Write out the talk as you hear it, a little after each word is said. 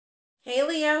Hey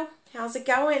Leo, how's it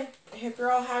going? I hope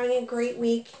you're all having a great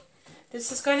week. This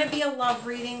is going to be a love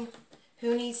reading.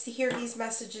 Who needs to hear these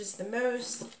messages the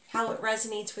most? How it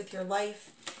resonates with your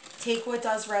life. Take what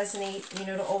does resonate,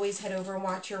 to always head over and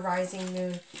watch your rising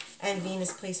moon and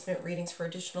Venus placement readings for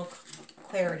additional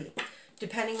clarity.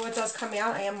 Depending what does come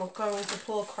out, I am going to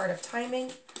pull a card of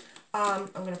timing. I'm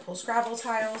going to pull Scrabble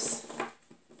tiles.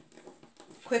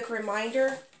 Quick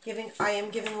reminder, I am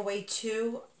giving away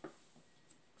 2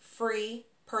 free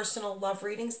personal love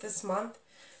readings this month.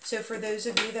 So for those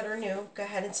of you that are new, go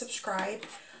ahead and subscribe.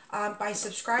 By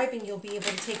subscribing, you'll be able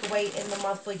to take away in the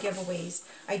monthly giveaways.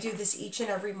 I do this each and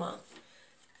every month.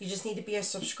 You just need to be a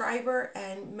subscriber,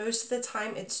 and most of the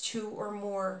time it's 2 or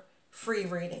more free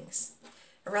readings.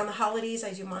 Around the holidays,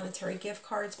 I do monetary gift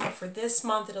cards, but for this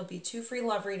month, it'll be 2 free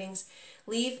love readings.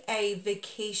 Leave a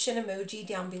vacation emoji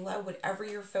down below, whatever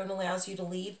your phone allows you to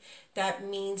leave. That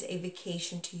means a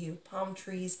vacation to you. Palm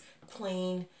trees,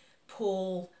 plane,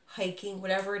 pool, hiking,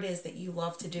 whatever it is that you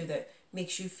love to do that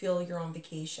makes you feel you're on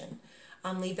vacation.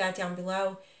 Leave that down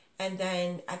below. And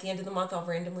then at the end of the month, I'll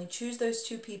randomly choose those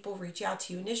 2 people, reach out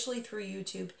to you initially through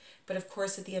YouTube. But of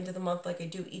course, at the end of the month, like I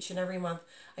do each and every month,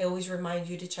 I always remind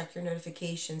you to check your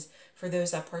notifications for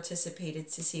those that participated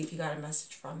to see if you got a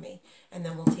message from me. And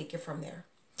then we'll take it from there.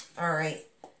 All right,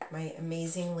 my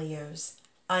amazing Leos.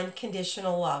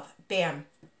 Unconditional love. Bam.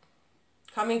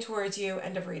 Coming towards you,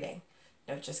 end of reading.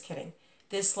 No, just kidding.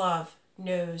 This love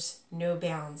knows no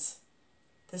bounds.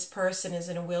 This person is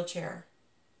in a wheelchair.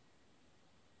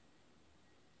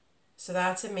 So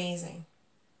that's amazing.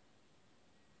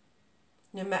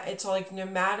 It's like no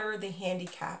matter the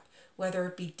handicap, whether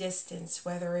it be distance,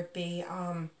 whether it be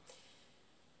a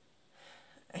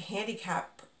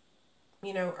handicap,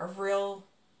 a real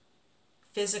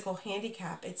physical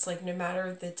handicap. It's like no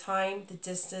matter the time, the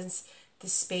distance, the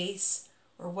space,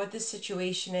 or what the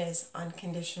situation is,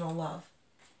 unconditional love.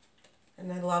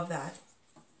 And I love that.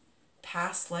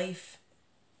 Past life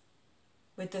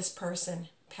with this person.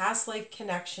 Past life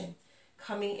connection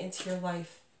coming into your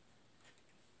life.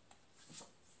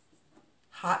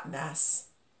 Hot mess.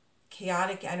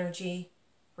 Chaotic energy.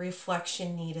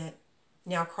 Reflection needed.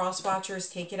 Now, cross watchers,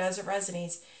 take it as it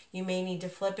resonates. You may need to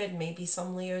flip it. Maybe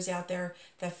some Leos out there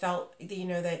that felt,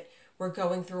 that we're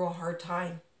going through a hard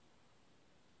time.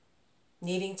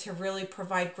 Needing to really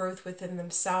provide growth within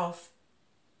themselves.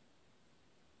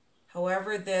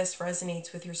 However this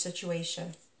resonates with your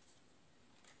situation.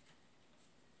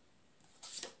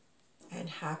 And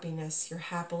happiness. You're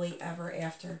happily ever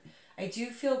after. I do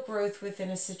feel growth within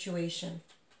a situation.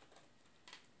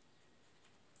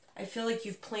 I feel like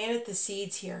you've planted the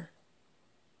seeds here.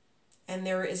 And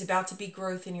there is about to be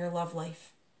growth in your love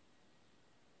life.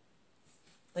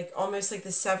 Like almost like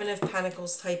the 7 of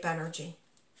Pentacles type energy.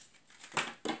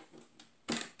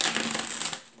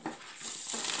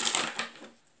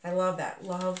 I love that.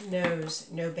 Love knows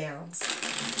no bounds.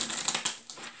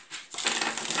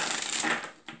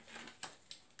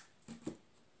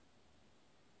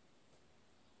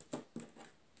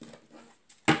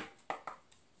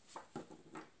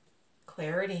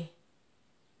 Clarity.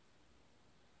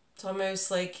 It's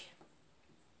almost like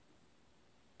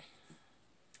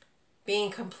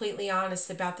being completely honest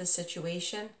about the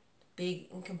situation,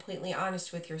 being completely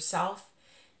honest with yourself.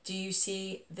 Do you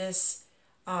see this?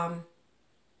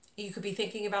 You could be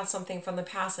thinking about something from the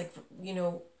past, like,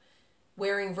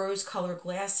 wearing rose-colored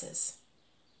glasses.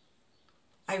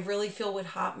 I really feel with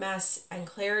hot mess and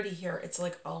clarity here, it's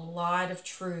like a lot of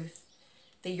truth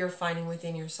that you're finding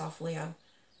within yourself, Leo.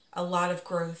 A lot of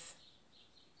growth.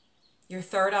 Your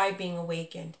third eye being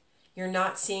awakened. You're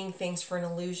not seeing things for an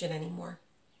illusion anymore.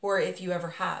 Or if you ever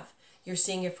have. You're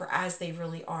seeing it for as they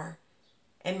really are.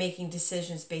 And making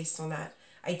decisions based on that.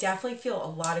 I definitely feel a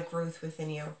lot of growth within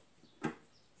you.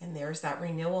 And there's that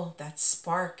renewal, that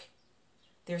spark.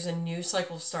 There's a new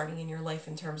cycle starting in your life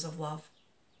in terms of love.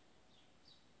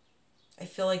 I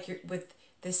feel like you're with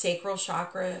the sacral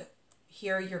chakra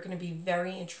here, you're going to be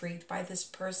very intrigued by this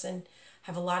person,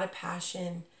 have a lot of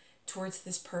passion towards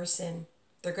this person.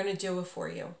 They're going to do it for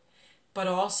you. But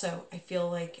also, I feel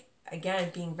like,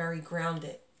 again, being very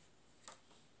grounded.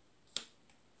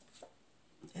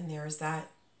 And there's that.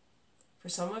 For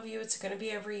some of you, it's going to be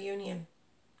a reunion,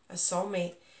 a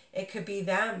soulmate. It could be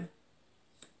them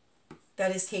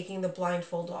that is taking the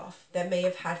blindfold off, that may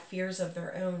have had fears of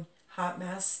their own. Hot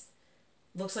mess.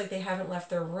 Looks like they haven't left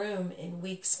their room in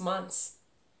weeks, months.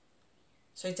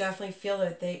 So I definitely feel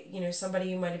that they, somebody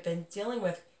you might have been dealing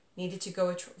with needed to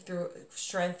go through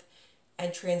strength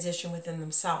and transition within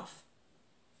themselves.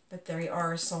 But they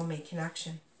are a soulmate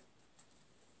connection.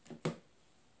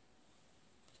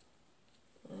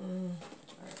 All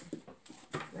right.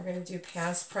 We're going to do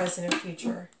past, present, and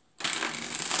future.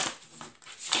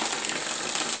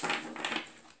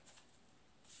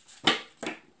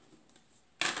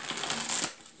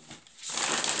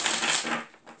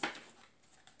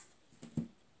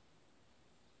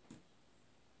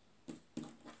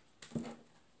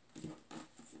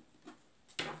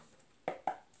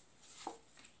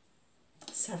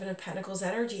 Seven of Pentacles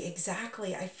energy.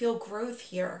 Exactly. I feel growth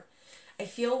here. I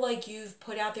feel like you've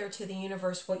put out there to the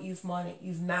universe what you've wanted.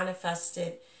 You've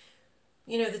manifested.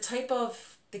 You know, the type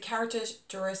of, the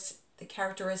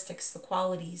characteristics, the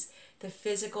qualities, the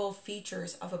physical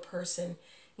features of a person.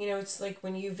 You know, it's like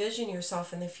when you vision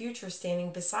yourself in the future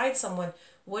standing beside someone,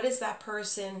 what is that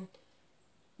person,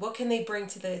 what can they bring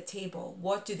to the table?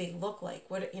 What do they look like?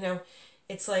 What, you know,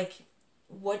 it's like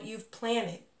what you've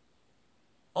planted.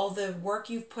 All the work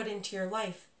you've put into your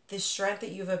life, the strength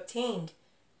that you've obtained,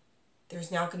 there's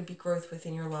now going to be growth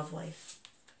within your love life.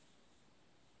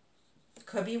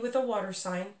 Could be with a water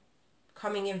sign,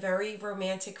 coming in very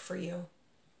romantic for you.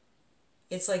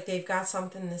 It's like they've got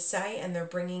something to say and they're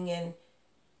bringing in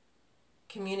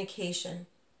communication.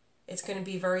 It's going to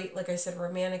be very, like I said,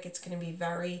 romantic. It's going to be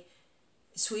very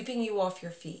sweeping you off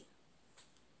your feet.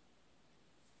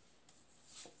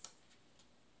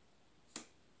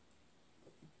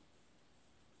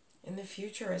 In the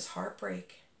future is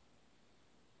heartbreak.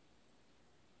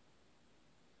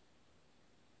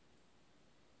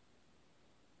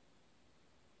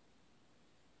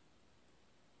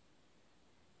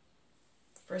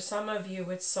 For some of you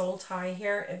with soul tie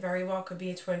here, it very well could be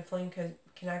a twin flame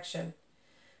connection.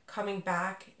 Coming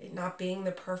back, it not being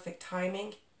the perfect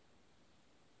timing.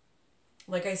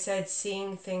 Like I said,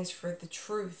 seeing things for the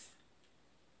truth.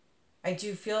 I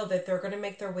do feel that they're going to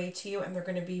make their way to you and they're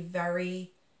going to be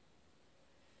very...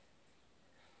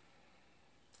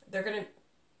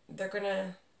 They're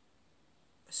gonna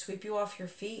sweep you off your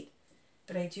feet.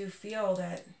 But I do feel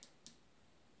that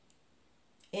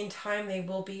in time they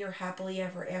will be your happily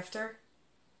ever after.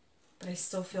 But I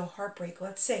still feel heartbreak.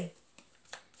 Let's see.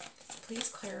 Please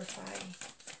clarify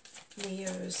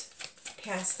Leo's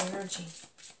past energy.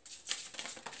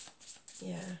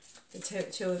 Yeah, the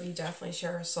two of you definitely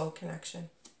share a soul connection.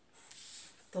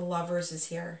 The Lovers is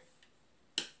here.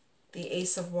 The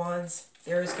Ace of Wands.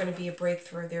 There is going to be a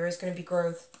breakthrough. There is going to be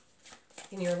growth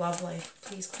in your love life.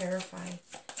 Please clarify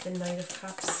the Knight of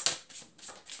Cups.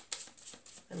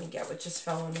 Let me get what just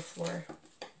fell on the floor.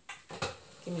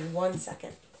 Give me 1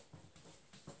 second.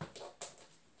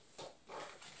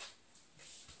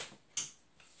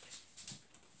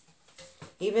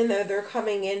 Even though they're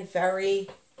coming in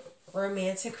very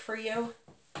romantic for you,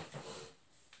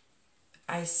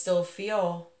 I still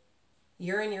feel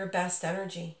you're in your best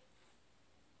energy.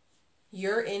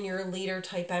 You're in your leader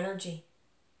type energy.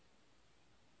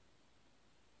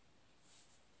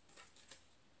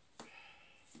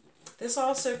 This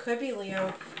also could be,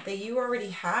 Leo, that you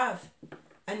already have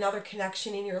another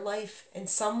connection in your life and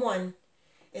someone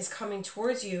is coming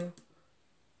towards you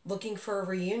looking for a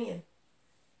reunion.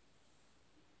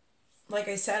 Like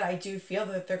I said, I do feel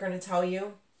that they're going to tell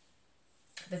you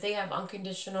that they have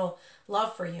unconditional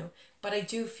love for you. But I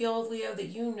do feel, Leo, that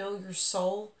you know your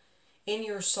soul, in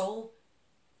your soul,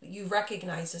 you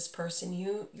recognize this person.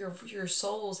 Your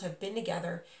souls have been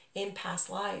together in past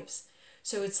lives.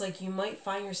 So it's like you might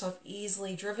find yourself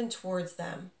easily driven towards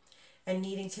them and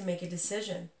needing to make a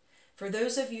decision. For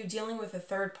those of you dealing with a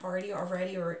third party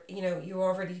already, or you know, you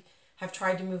already have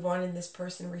tried to move on and this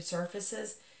person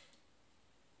resurfaces,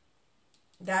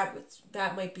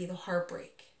 that might be the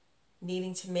heartbreak.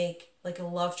 Needing to make like a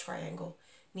love triangle,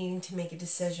 needing to make a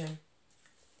decision.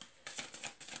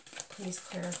 Please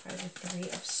clarify the Three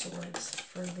of Swords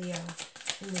for Leo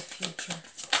in the future.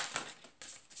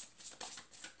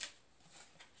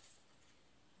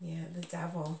 Yeah, the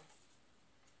Devil.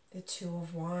 The Two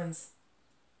of Wands.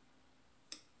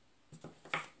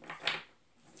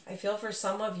 I feel for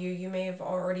some of you, you may have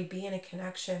already been in a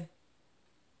connection.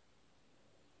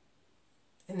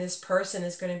 And this person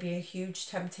is going to be a huge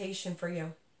temptation for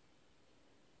you.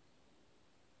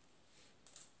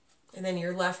 And then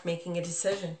you're left making a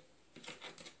decision.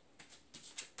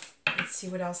 Let's see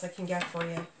what else I can get for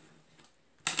you.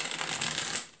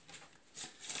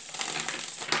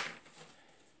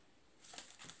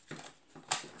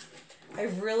 I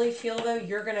really feel though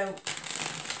you're going to...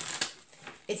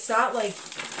 It's not like,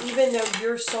 even though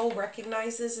your soul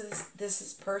recognizes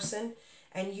this person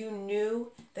and you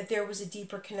knew that there was a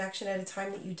deeper connection at a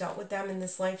time that you dealt with them in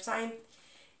this lifetime,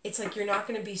 it's like you're not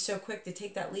going to be so quick to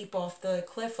take that leap off the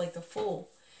cliff like the fool.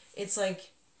 It's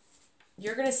like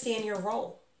you're going to stay in your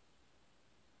role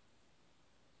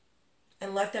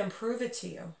and let them prove it to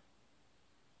you.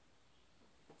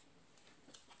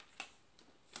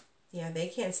 Yeah, they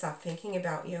can't stop thinking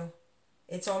about you.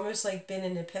 It's almost like been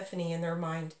an epiphany in their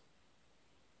mind.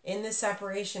 In the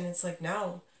separation, it's like,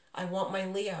 no, I want my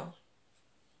Leo.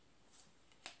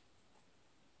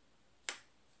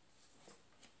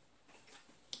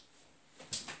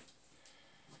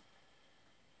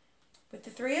 With the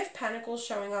Three of Pentacles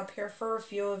showing up here for a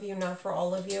few of you, not for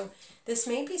all of you, this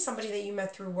may be somebody that you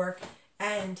met through work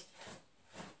and,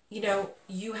 you know,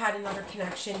 you had another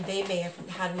connection. They may have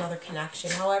had another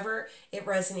connection. However, it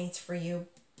resonates for you,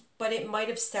 but it might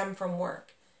have stemmed from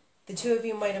work. The two of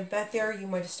you might have met there. You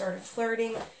might have started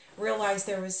flirting, realized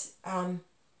there was an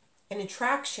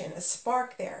attraction, a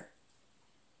spark there.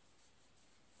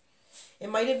 It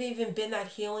might have even been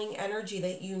that healing energy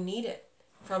that you needed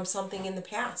from something in the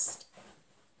past.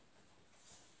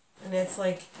 And it's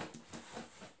like,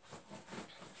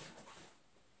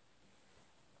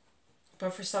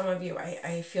 but for some of you,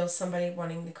 I feel somebody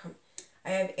wanting to come. I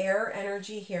have air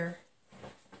energy here.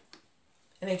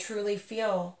 And I truly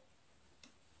feel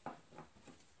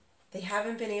they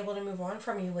haven't been able to move on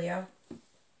from you, Leo.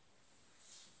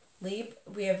 We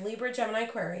have Libra, Gemini,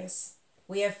 Aquarius.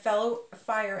 We have fellow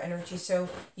fire energy. So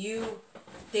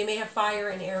they may have fire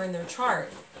and air in their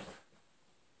chart.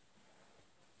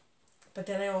 But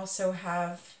then I also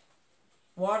have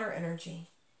water energy.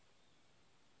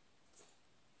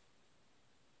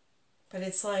 But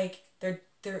it's like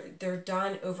they're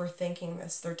done overthinking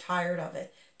this. They're tired of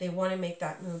it. They want to make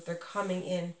that move. They're coming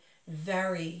in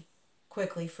very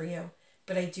quickly for you.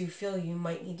 But I do feel you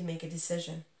might need to make a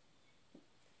decision.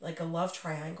 Like a love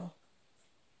triangle.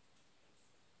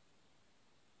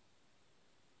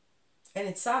 And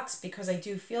it sucks because I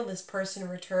do feel this person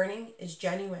returning is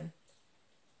genuine.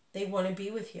 They want to be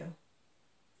with you.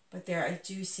 But I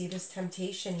do see this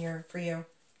temptation here for you.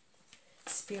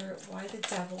 Spirit, why the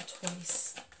devil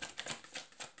twice?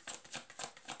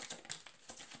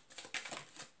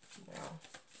 Wow.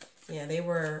 Yeah, they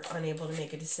were unable to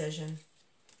make a decision.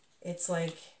 It's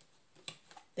like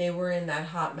they were in that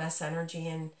hot mess energy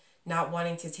and not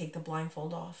wanting to take the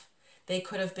blindfold off. They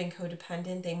could have been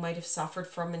codependent. They might have suffered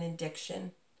from an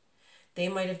addiction. They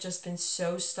might have just been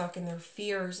so stuck in their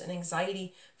fears and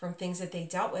anxiety from things that they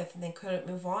dealt with and they couldn't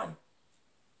move on.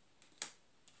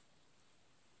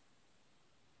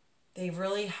 They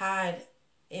really had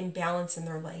imbalance in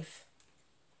their life.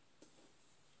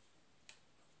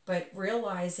 But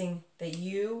realizing that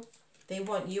they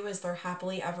want you as their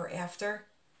happily ever after,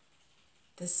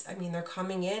 they're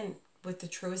coming in with the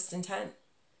truest intent.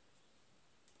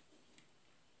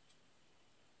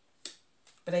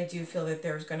 But I do feel that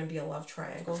there's going to be a love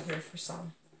triangle here for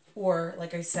some. Or,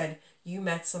 like I said, you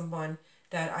met someone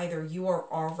that either you are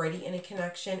already in a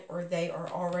connection or they are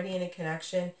already in a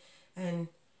connection. And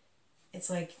it's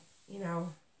like,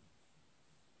 no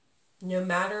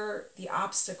matter the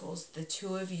obstacles, the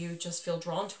two of you just feel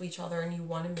drawn to each other and you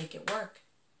want to make it work.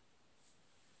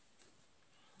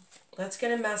 Let's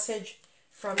get a message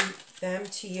from them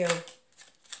to you.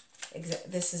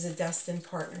 This is a destined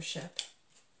partnership.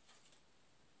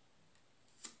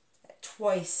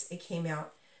 Twice it came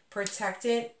out.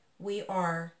 Protected, we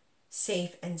are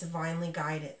safe and divinely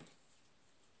guided.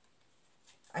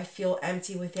 I feel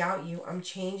empty without you. I'm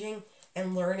changing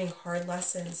and learning hard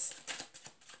lessons.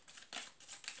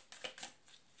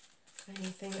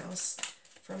 Anything else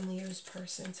from Leo's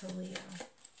person to Leo?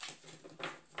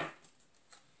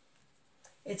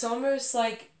 It's almost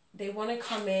like they want to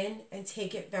come in and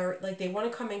take it they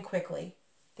want to come in quickly.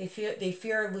 They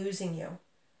fear losing you.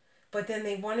 But then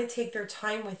they want to take their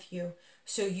time with you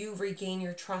so you regain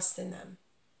your trust in them.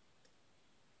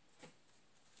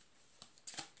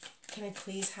 Can I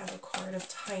please have a card of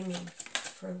timing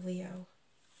for Leo?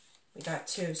 We got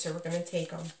two, so we're going to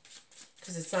take them.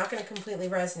 Because it's not going to completely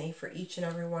resonate for each and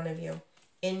every one of you.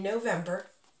 In November,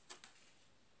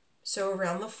 so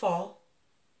around the fall,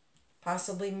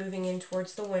 possibly moving in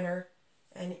towards the winter,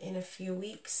 and in a few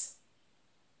weeks.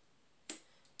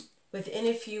 Within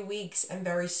a few weeks and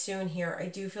very soon here, I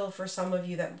do feel for some of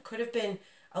you that could have been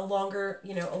a longer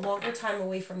time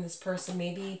away from this person.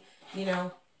 Maybe,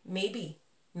 maybe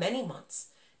many months,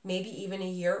 maybe even a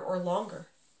year or longer.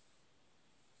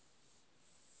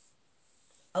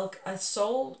 A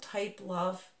soul type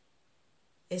love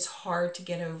is hard to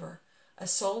get over. A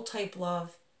soul type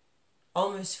love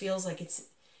almost feels like it's,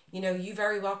 you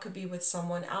very well could be with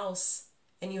someone else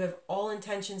and you have all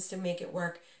intentions to make it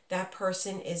work. That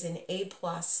person is an A+.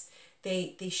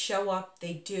 They show up,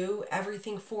 they do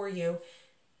everything for you,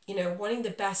 wanting the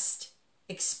best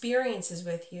experiences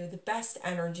with you, the best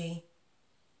energy.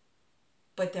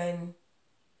 But then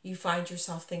you find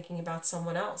yourself thinking about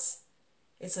someone else.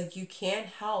 It's like you can't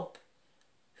help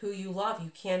who you love.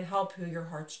 You can't help who your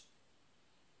heart's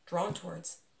drawn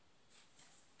towards.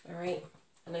 All right?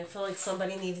 And I feel like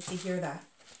somebody needed to hear that.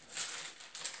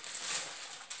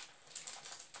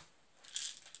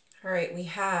 All right, we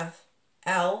have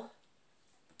L,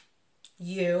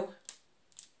 U,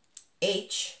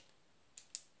 H,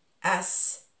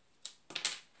 S,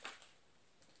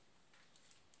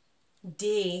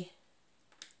 D,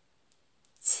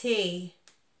 T,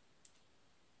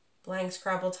 blank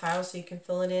Scrabble tile so you can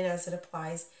fill it in as it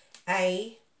applies,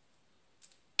 A,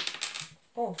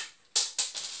 oh,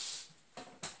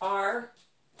 R,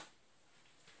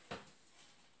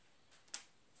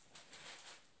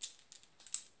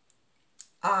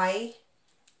 I,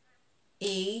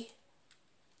 E,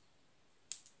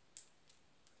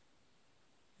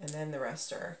 and then the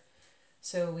rest are.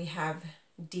 So we have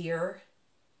deer.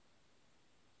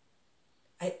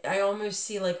 I almost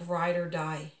see like ride or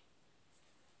die.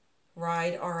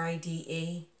 Ride,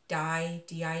 R-I-D-E, die,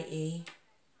 D-I-E.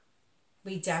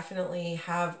 We definitely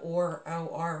have or,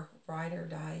 O-R, ride or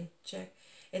die, chick.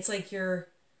 It's like your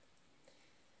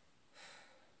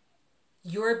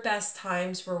best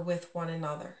times were with one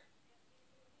another.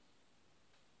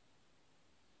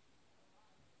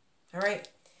 All right.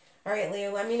 All right,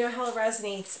 Leo, let me know how it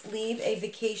resonates. Leave a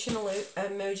vacation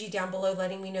emoji down below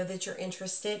letting me know that you're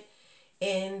interested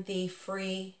in the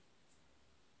free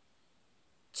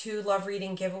 2 love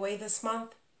reading giveaway this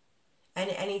month. And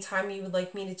anytime you would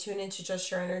like me to tune into Just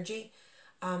Your Energy,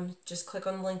 just click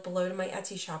on the link below to my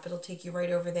Etsy shop. It'll take you right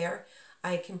over there.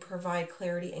 I can provide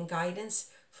clarity and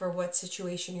guidance for what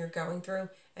situation you're going through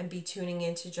and be tuning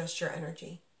into Just Your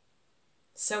Energy.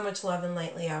 So much love and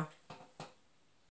light, Leo.